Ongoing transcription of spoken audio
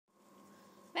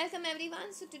Welcome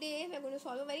everyone. So today we're going to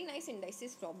solve a very nice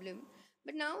indices problem.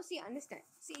 But now see, understand.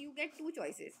 See, you get two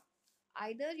choices.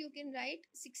 Either you can write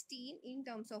 16 in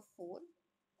terms of 4,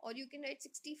 or you can write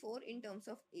 64 in terms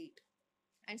of 8,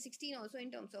 and 16 also in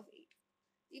terms of 8.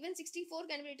 Even 64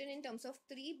 can be written in terms of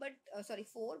 3, but sorry,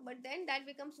 4, but then that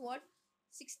becomes what?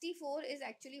 64 is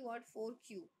actually what? 4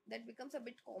 cube. That becomes a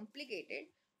bit complicated.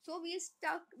 So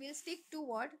we'll stick to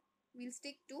what? We'll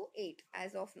stick to 8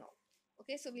 as of now.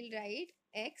 Okay, so we'll write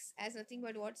x as nothing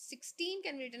but what? 16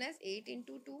 can be written as 8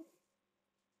 into 2,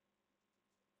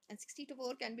 and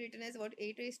 64 can be written as what?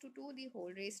 8 raised to 2, the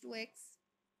whole raised to x,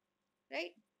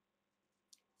 right?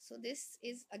 So this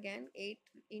is again 8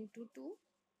 into 2,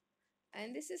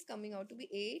 and this is coming out to be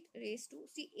 8 raised to,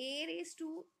 see, a raised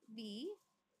to b,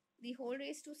 the whole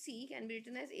raised to c can be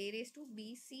written as a raised to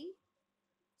bc.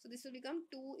 So this will become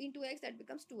 2 into x, that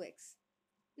becomes 2x.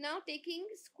 Now taking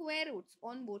square roots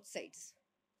on both sides.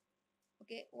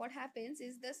 Okay, what happens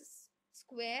is the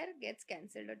square gets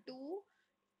cancelled. A 2,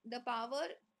 the power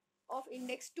of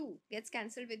index 2 gets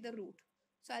cancelled with the root.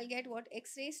 So I'll get what?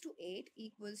 X raised to 8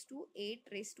 equals to 8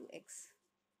 raised to x.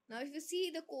 Now if you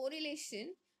see the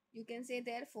correlation, you can say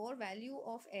therefore value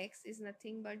of x is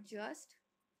nothing but just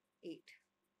 8.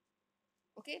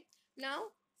 Okay, now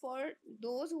for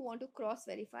those who want to cross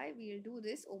verify, we'll do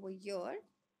this over here.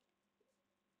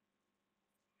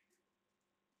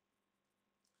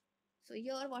 So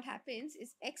here what happens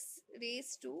is x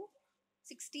raised to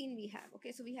 16 we have.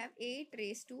 Okay, so we have 8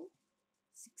 raised to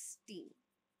 16.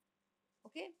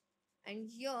 Okay, and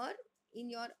here in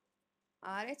your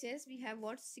RHS we have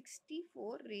what?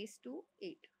 64 raised to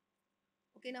 8.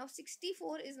 Okay, now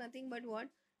 64 is nothing but what?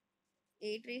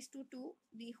 8 raised to 2,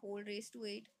 the whole raised to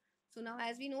 8. So now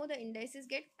as we know, the indices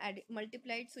get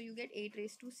multiplied, so you get 8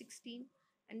 raised to 16,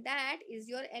 and that is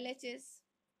your LHS,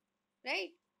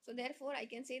 right? So therefore I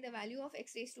can say the value of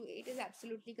x raised to 8 is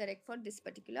absolutely correct for this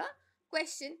particular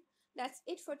question. That's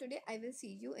it for today. I will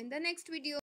see you in the next video.